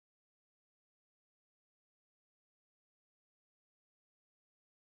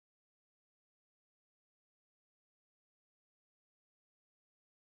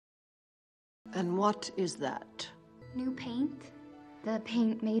And what is that? New paint? The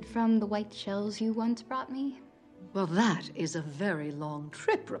paint made from the white shells you once brought me? Well, that is a very long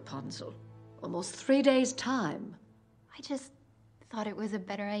trip, Rapunzel. Almost 3 days' time. I just thought it was a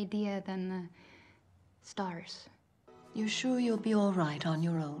better idea than the stars. You sure you'll be all right on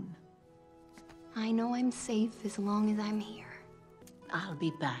your own? I know I'm safe as long as I'm here. I'll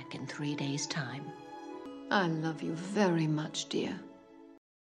be back in 3 days' time. I love you very much, dear.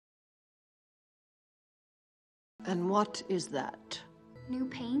 And what is that? New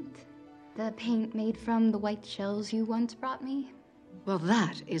paint? The paint made from the white shells you once brought me? Well,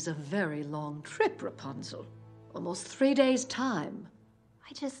 that is a very long trip, Rapunzel. Almost 3 days' time.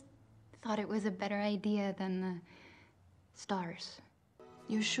 I just thought it was a better idea than the stars.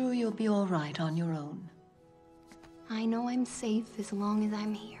 You sure you'll be all right on your own? I know I'm safe as long as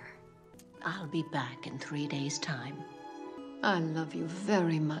I'm here. I'll be back in 3 days' time. I love you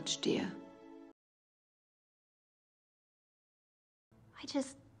very much, dear. I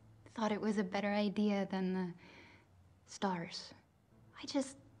just thought it was a better idea than the stars. I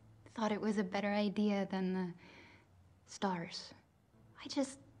just thought it was a better idea than the stars. I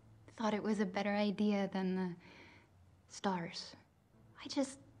just thought it was a better idea than the stars. I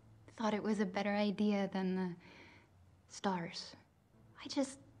just thought it was a better idea than the stars. I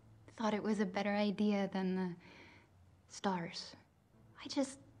just thought it was a better idea than the stars. I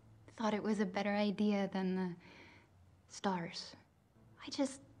just thought it was a better idea than the stars. I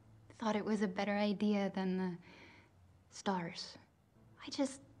just thought it was a better idea than the stars. I just thought it was a better idea than the stars. I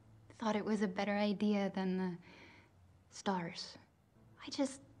just thought it was a better idea than the stars. I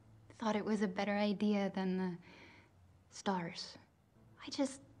just thought it was a better idea than the stars. I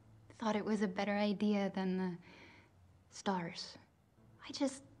just thought it was a better idea than the stars. I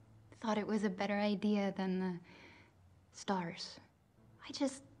just thought it was a better idea than the stars. I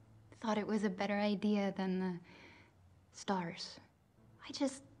just thought it was a better idea than the stars. I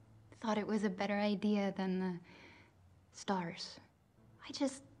just thought it was a better idea than the stars. I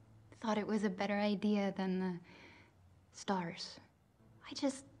just thought it was a better idea than the stars. I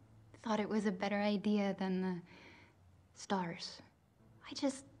just thought it was a better idea than the stars. I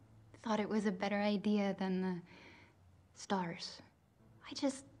just thought it was a better idea than the stars. I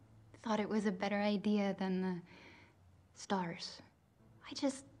just thought it was a better idea than the stars. I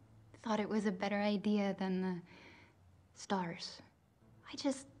just thought it was a better idea than the stars. I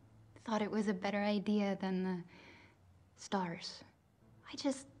just thought it was a better idea than the stars. I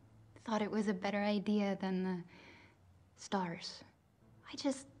just thought it was a better idea than the stars. I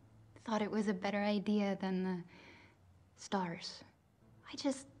just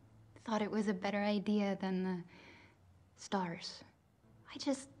thought it was a better idea than the stars. I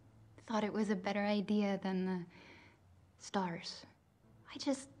just thought it was a better idea than the stars. I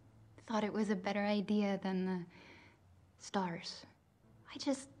just thought it was a better idea than the stars. I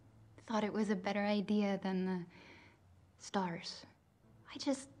just thought it was a better idea than the stars. I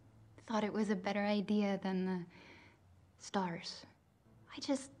just thought it was a better idea than the stars. I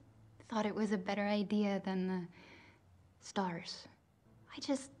just thought it was a better idea than the stars. I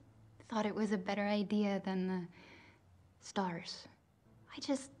just thought it was a better idea than the stars. I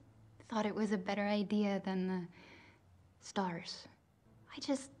just thought it was a better idea than the stars. I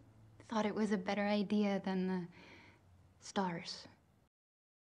just thought it was a better idea than the stars.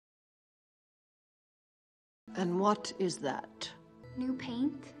 And what is that? New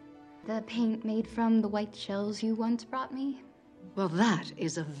paint? The paint made from the white shells you once brought me? Well, that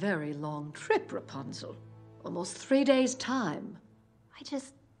is a very long trip, Rapunzel. Almost 3 days' time. I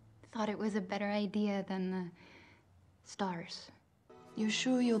just thought it was a better idea than the stars. You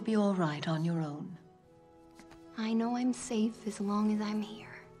sure you'll be all right on your own? I know I'm safe as long as I'm here.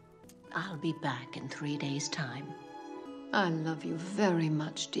 I'll be back in 3 days' time. I love you very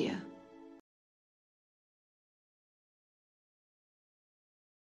much, dear.